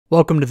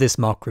Welcome to this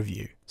mock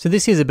review. So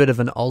this is a bit of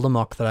an older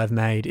mock that I've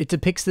made. It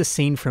depicts the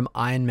scene from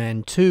Iron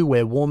Man 2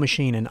 where War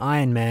Machine and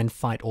Iron Man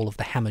fight all of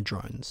the hammer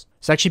drones.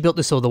 So I actually built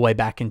this all the way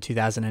back in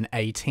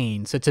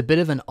 2018, so it's a bit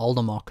of an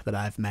older mock that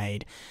I've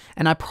made,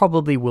 and I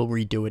probably will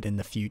redo it in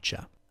the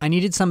future. I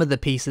needed some of the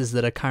pieces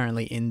that are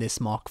currently in this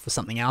mock for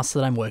something else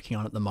that I'm working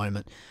on at the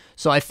moment.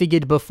 So I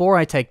figured before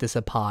I take this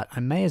apart,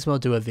 I may as well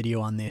do a video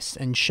on this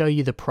and show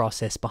you the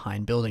process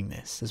behind building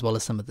this, as well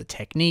as some of the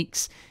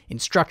techniques,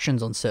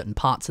 instructions on certain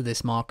parts of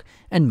this mock,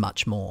 and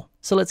much more.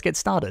 So let's get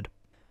started.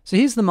 So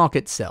here's the mock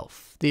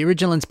itself. The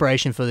original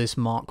inspiration for this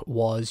mock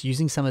was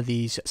using some of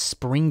these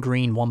spring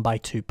green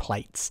 1x2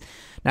 plates.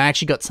 Now I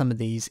actually got some of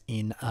these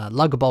in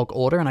lug bulk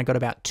order and I got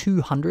about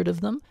 200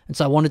 of them. And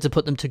so I wanted to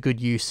put them to good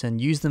use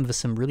and use them for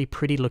some really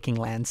pretty looking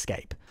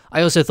landscape.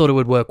 I also thought it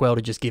would work well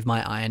to just give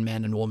my Iron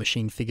Man and War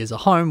Machine figures a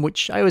home,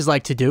 which I always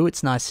like to do.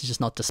 It's nice to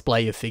just not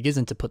display your figures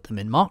and to put them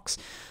in mocks.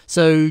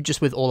 So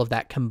just with all of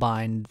that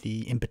combined,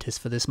 the impetus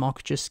for this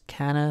mock just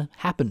kind of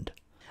happened.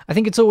 I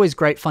think it's always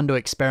great fun to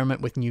experiment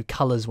with new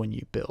colors when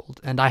you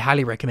build, and I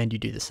highly recommend you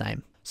do the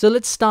same. So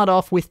let's start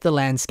off with the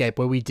landscape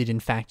where we did in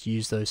fact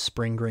use those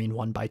spring green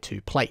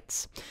 1x2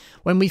 plates.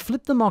 When we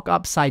flip the mock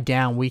upside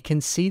down, we can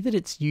see that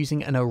it's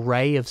using an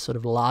array of sort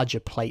of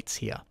larger plates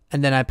here.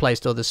 And then I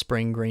placed all the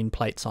spring green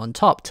plates on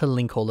top to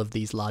link all of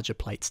these larger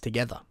plates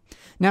together.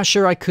 Now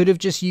sure, I could have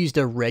just used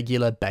a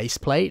regular base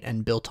plate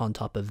and built on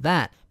top of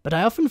that, but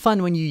I often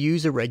find when you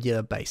use a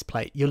regular base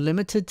plate, you're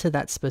limited to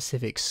that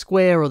specific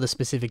square or the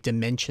specific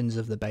dimensions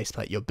of the base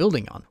plate you're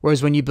building on.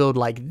 Whereas when you build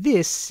like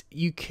this,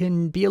 you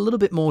can be a little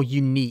bit more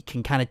unique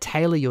and kind of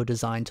tailor your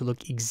design to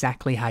look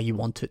exactly how you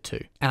want it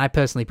to. And I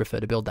personally prefer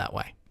to build that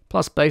way.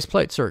 Plus base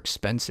plates are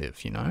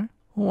expensive, you know?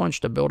 Who wants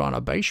to build on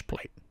a base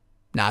plate?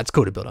 Nah, it's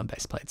cool to build on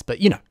base plates, but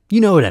you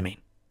know what I mean.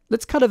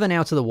 Let's cut over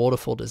now to the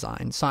waterfall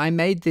design. So I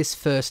made this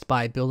first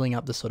by building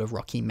up the sort of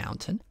rocky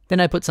mountain.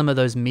 Then I put some of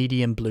those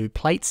medium blue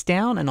plates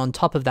down, and on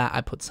top of that I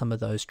put some of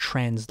those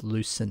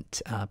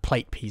translucent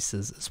plate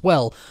pieces as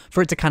well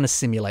for it to kind of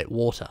simulate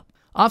water.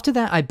 After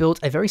that I built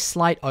a very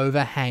slight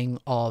overhang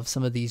of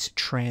some of these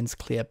trans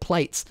clear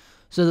plates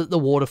so that the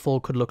waterfall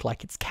could look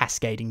like it's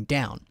cascading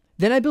down.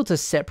 Then I built a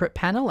separate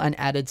panel and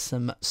added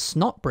some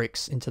snot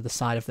bricks into the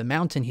side of the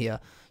mountain here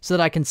so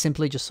that I can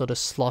simply just sort of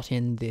slot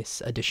in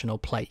this additional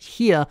plate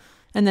here,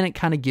 and then it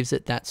kind of gives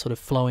it that sort of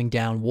flowing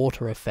down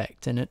water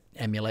effect and it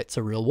emulates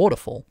a real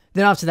waterfall.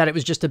 Then after that it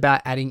was just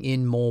about adding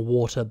in more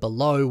water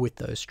below with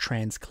those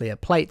trans clear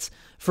plates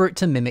for it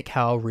to mimic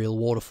how a real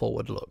waterfall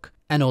would look.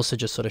 And also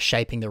just sort of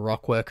shaping the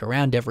rockwork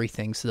around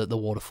everything so that the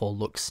waterfall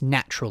looks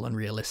natural and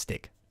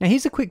realistic. Now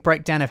here's a quick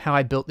breakdown of how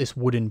I built this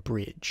wooden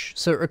bridge.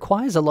 So it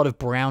requires a lot of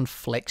brown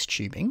flex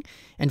tubing,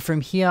 and from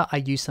here I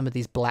use some of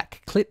these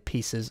black clip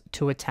pieces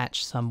to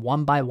attach some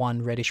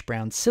 1x1 reddish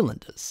brown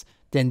cylinders.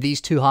 Then these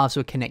two halves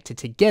were connected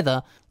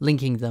together,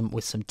 linking them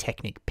with some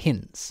Technic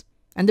pins.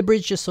 And the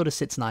bridge just sort of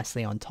sits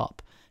nicely on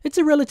top. It's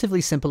a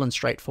relatively simple and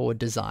straightforward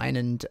design,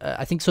 and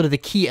I think sort of the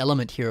key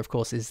element here, of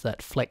course, is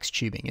that flex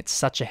tubing. It's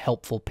such a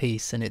helpful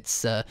piece, and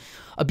it's a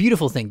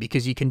beautiful thing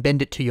because you can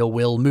bend it to your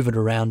will, move it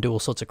around, do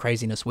all sorts of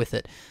craziness with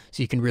it,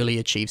 so you can really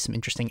achieve some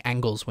interesting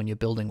angles when you're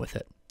building with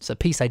it. So a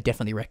piece I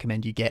definitely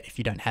recommend you get if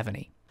you don't have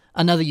any.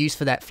 Another use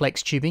for that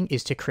flex tubing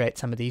is to create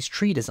some of these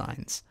tree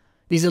designs.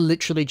 These are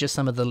literally just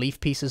some of the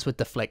leaf pieces with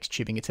the flex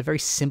tubing. It's a very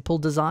simple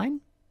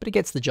design, but it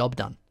gets the job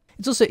done.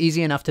 It's also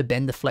easy enough to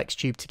bend the flex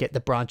tube to get the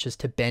branches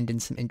to bend in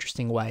some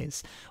interesting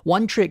ways.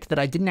 One trick that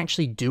I didn't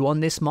actually do on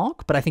this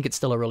mock, but I think it's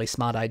still a really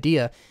smart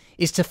idea,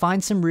 is to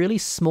find some really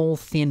small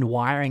thin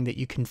wiring that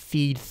you can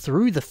feed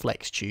through the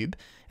flex tube,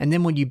 and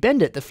then when you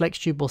bend it, the flex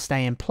tube will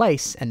stay in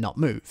place and not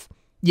move.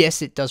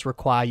 Yes, it does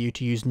require you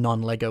to use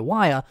non-Lego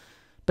wire,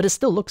 but it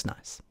still looks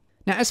nice.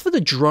 Now, as for the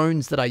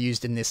drones that I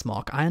used in this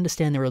mock, I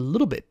understand they're a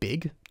little bit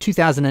big.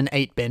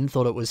 2008 Ben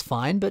thought it was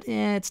fine, but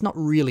it's not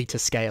really to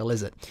scale,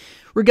 is it?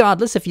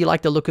 Regardless, if you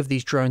like the look of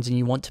these drones and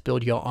you want to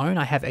build your own,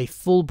 I have a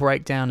full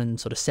breakdown and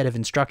sort of set of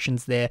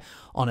instructions there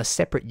on a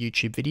separate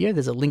YouTube video.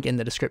 There's a link in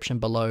the description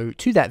below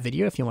to that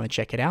video if you want to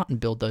check it out and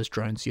build those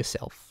drones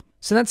yourself.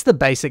 So that's the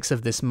basics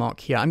of this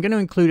mock here. I'm going to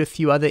include a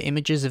few other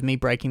images of me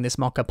breaking this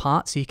mock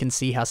apart so you can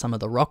see how some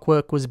of the rock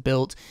work was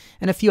built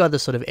and a few other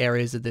sort of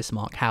areas of this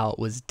mock, how it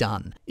was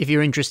done. If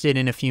you're interested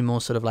in a few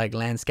more sort of like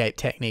landscape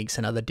techniques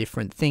and other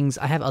different things,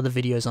 I have other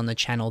videos on the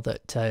channel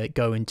that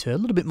go into a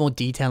little bit more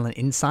detail and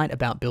insight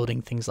about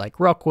building things like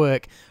rock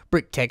work,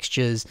 brick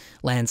textures,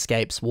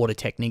 landscapes, water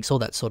techniques, all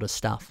that sort of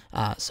stuff.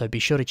 So be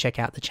sure to check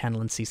out the channel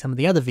and see some of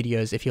the other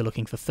videos if you're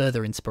looking for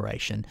further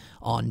inspiration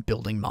on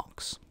building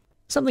mocks.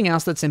 Something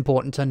else that's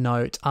important to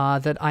note are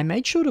that I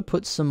made sure to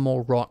put some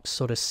more rocks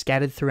sort of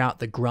scattered throughout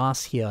the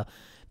grass here,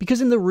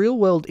 because in the real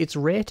world it's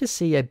rare to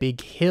see a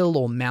big hill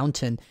or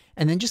mountain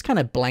and then just kind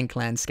of blank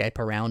landscape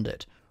around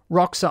it.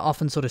 Rocks are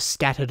often sort of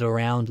scattered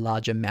around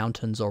larger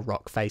mountains or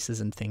rock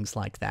faces and things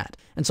like that.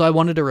 And so I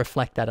wanted to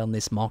reflect that on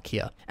this mock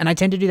here. And I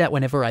tend to do that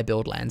whenever I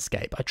build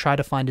landscape. I try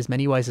to find as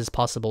many ways as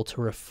possible to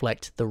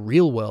reflect the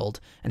real world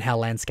and how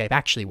landscape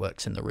actually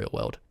works in the real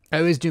world. I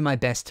always do my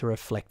best to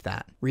reflect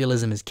that.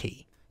 Realism is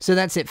key. So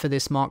that's it for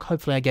this mock.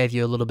 Hopefully I gave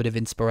you a little bit of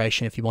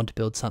inspiration if you want to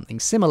build something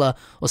similar,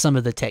 or some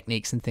of the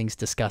techniques and things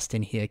discussed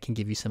in here can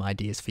give you some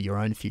ideas for your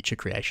own future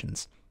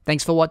creations.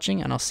 Thanks for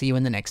watching, and I'll see you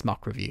in the next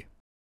mock review.